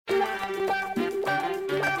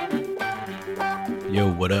Yo,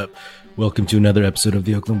 what up? Welcome to another episode of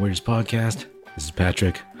the Oakland Warriors podcast. This is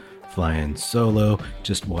Patrick, flying solo.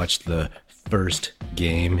 Just watched the first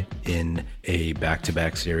game in a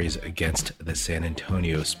back-to-back series against the San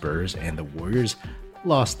Antonio Spurs, and the Warriors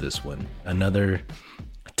lost this one. Another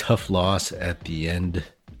tough loss at the end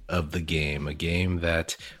of the game, a game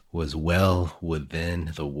that was well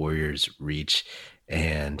within the Warriors' reach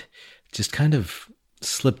and just kind of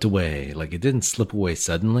slipped away. Like, it didn't slip away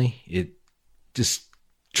suddenly. It just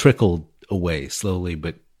trickled away slowly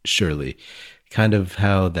but surely, kind of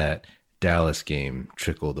how that Dallas game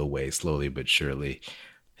trickled away slowly but surely.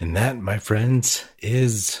 And that, my friends,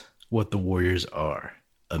 is what the Warriors are: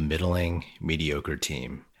 a middling, mediocre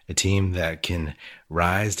team, a team that can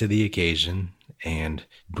rise to the occasion and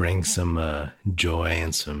bring some joy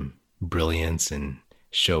and some brilliance and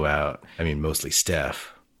show out. I mean, mostly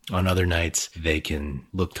Steph. On other nights, they can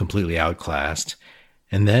look completely outclassed.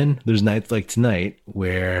 And then there's nights like tonight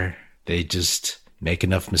where they just make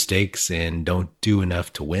enough mistakes and don't do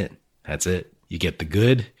enough to win. That's it. You get the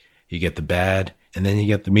good, you get the bad, and then you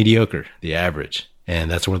get the mediocre, the average.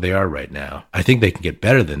 And that's where they are right now. I think they can get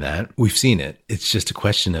better than that. We've seen it. It's just a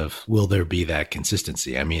question of, will there be that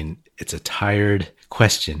consistency? I mean, it's a tired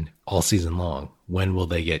question all season long. When will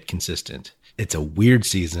they get consistent? It's a weird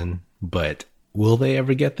season, but will they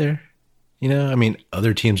ever get there? You know, I mean,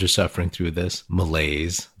 other teams are suffering through this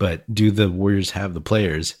malaise, but do the Warriors have the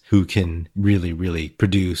players who can really, really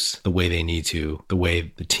produce the way they need to, the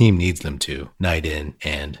way the team needs them to, night in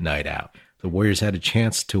and night out? The Warriors had a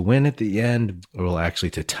chance to win at the end, or well, actually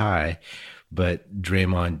to tie, but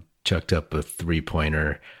Draymond chucked up a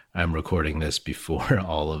three-pointer. I'm recording this before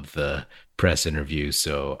all of the press interviews,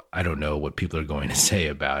 so I don't know what people are going to say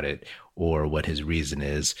about it or what his reason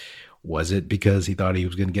is. Was it because he thought he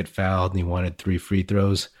was going to get fouled and he wanted 3 free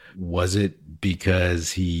throws? Was it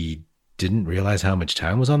because he didn't realize how much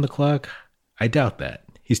time was on the clock? I doubt that.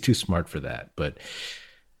 He's too smart for that. But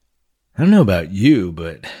I don't know about you,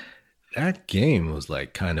 but that game was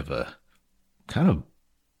like kind of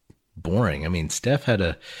boring. I mean, Steph had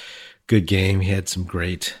a good game. He had some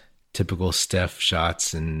great typical Steph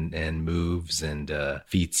shots and moves and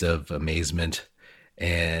feats of amazement.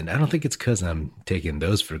 And I don't think it's because I'm taking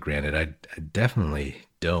those for granted. I definitely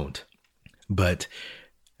don't. But,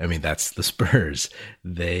 I mean, that's the Spurs.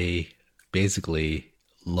 They basically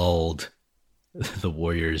lulled the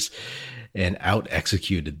Warriors and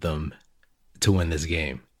out-executed them to win this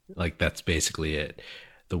game. Like, that's basically it.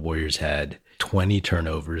 The Warriors had 20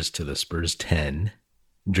 turnovers to the Spurs 10.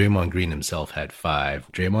 Draymond Green himself had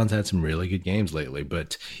 5. Draymond's had some really good games lately,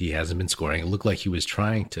 but he hasn't been scoring. It looked like he was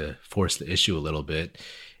trying to force the issue a little bit,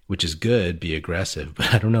 which is good, be aggressive.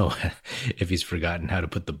 But I don't know if he's forgotten how to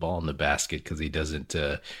put the ball in the basket because he doesn't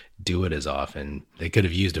do it as often. They could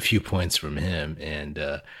have used a few points from him, and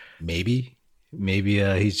maybe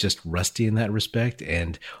he's just rusty in that respect,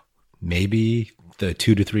 and maybe the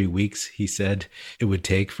 2 to 3 weeks he said it would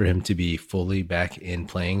take for him to be fully back in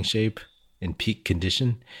playing shape, in peak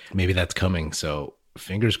condition, maybe that's coming. So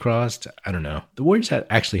fingers crossed. I don't know. The Warriors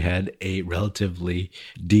actually had a relatively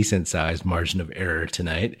decent sized margin of error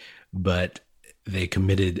tonight, but they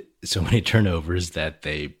committed so many turnovers that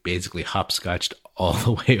they basically hopscotched all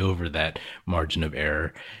the way over that margin of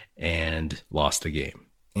error and lost the game.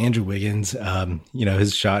 Andrew Wiggins,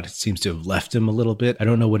 his shot seems to have left him a little bit. I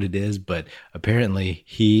don't know what it is, but apparently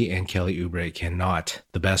he and Kelly Oubre cannot.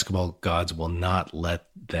 The basketball gods will not let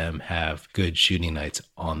them have good shooting nights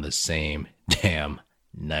on the same damn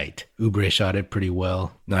night. Oubre shot it pretty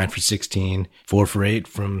well. 9 for 16, 4 for 8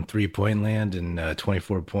 from three-point land and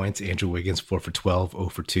 24 points. Andrew Wiggins, 4 for 12, 0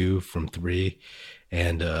 for 2 from 3.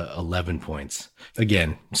 And 11 points.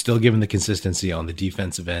 Again, still given the consistency on the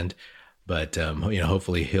defensive end. But,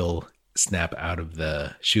 hopefully he'll snap out of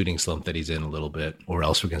the shooting slump that he's in a little bit, or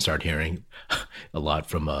else we can start hearing a lot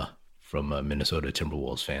from Minnesota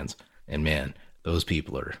Timberwolves fans. And man, those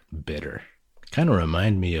people are bitter. Kind of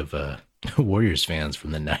remind me of Warriors fans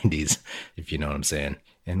from the 90s, if you know what I'm saying.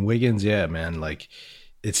 And Wiggins, yeah, man, like,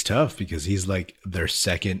 it's tough because he's like their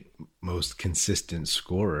second most consistent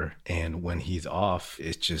scorer. And when he's off,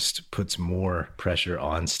 it just puts more pressure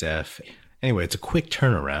on Steph. Anyway, it's a quick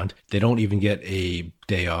turnaround. They don't even get a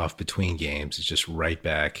day off between games. It's just right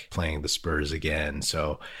back playing the Spurs again.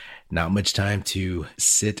 So not much time to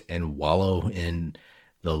sit and wallow in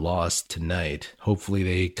the loss tonight. Hopefully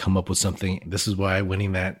they come up with something. This is why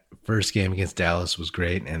winning that first game against Dallas was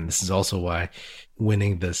great. And this is also why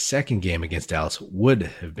winning the second game against Dallas would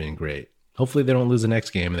have been great. Hopefully they don't lose the next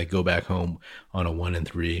game and they go back home on a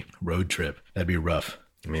 1-3 road trip. That'd be rough.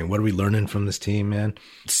 I mean, what are we learning from this team, man?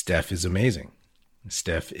 Steph is amazing.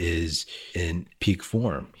 Steph is in peak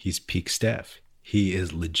form. He's peak Steph. He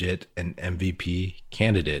is legit an MVP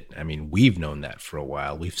candidate. I mean, we've known that for a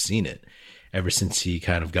while. We've seen it ever since he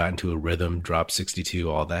kind of got into a rhythm, dropped 62,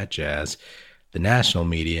 all that jazz. The national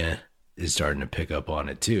media is starting to pick up on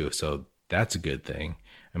it too. So that's a good thing.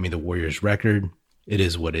 I mean, the Warriors record, it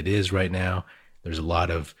is what it is right now. There's a lot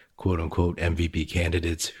of quote unquote MVP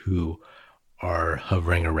candidates who are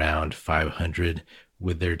hovering around 500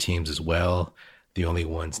 with their teams as well. The only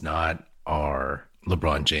ones not are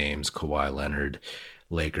LeBron James, Kawhi Leonard,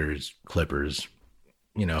 Lakers, Clippers.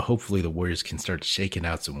 You know, hopefully the Warriors can start shaking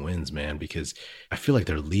out some wins, man, because I feel like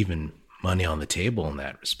they're leaving money on the table in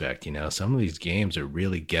that respect. You know, some of these games are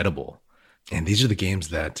really gettable. And these are the games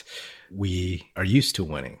that we are used to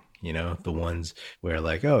winning, you know, the ones where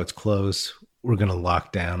like, oh, it's close. We're going to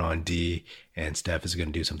lock down on D and Steph is going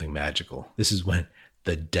to do something magical. This is when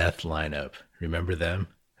the death lineup, remember them?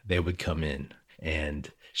 They would come in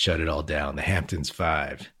and shut it all down. The Hamptons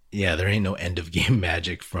 5. Yeah, there ain't no end of game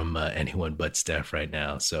magic from anyone but Steph right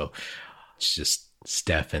now. So it's just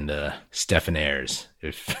Steph and Stephenaires,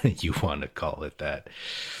 if you want to call it that.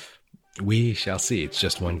 We shall see. It's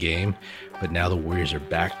just one game, but now the Warriors are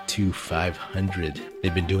back to 500.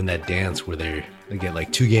 They've been doing that dance where they get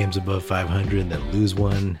like 2 games above 500 and then lose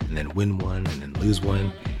one and then win one and then lose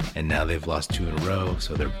one. And now they've lost 2 in a row.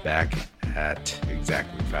 So they're back at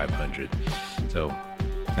exactly 500. So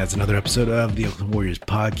that's another episode of the Oakland Warriors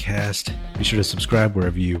podcast. Be sure to subscribe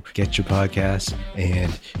wherever you get your podcasts.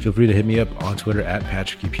 And feel free to hit me up on Twitter at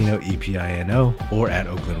Patrick Epino, E-P-I-N-O, or at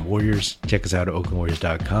Oakland Warriors. Check us out at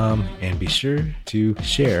oaklandwarriors.com. And be sure to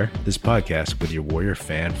share this podcast with your Warrior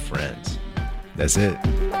fan friends. That's it.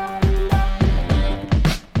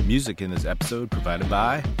 Music in this episode provided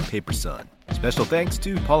by Paper Sun. Special thanks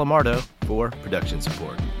to Paul Amardo for production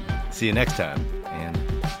support. See you next time, and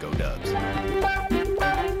go Dubs.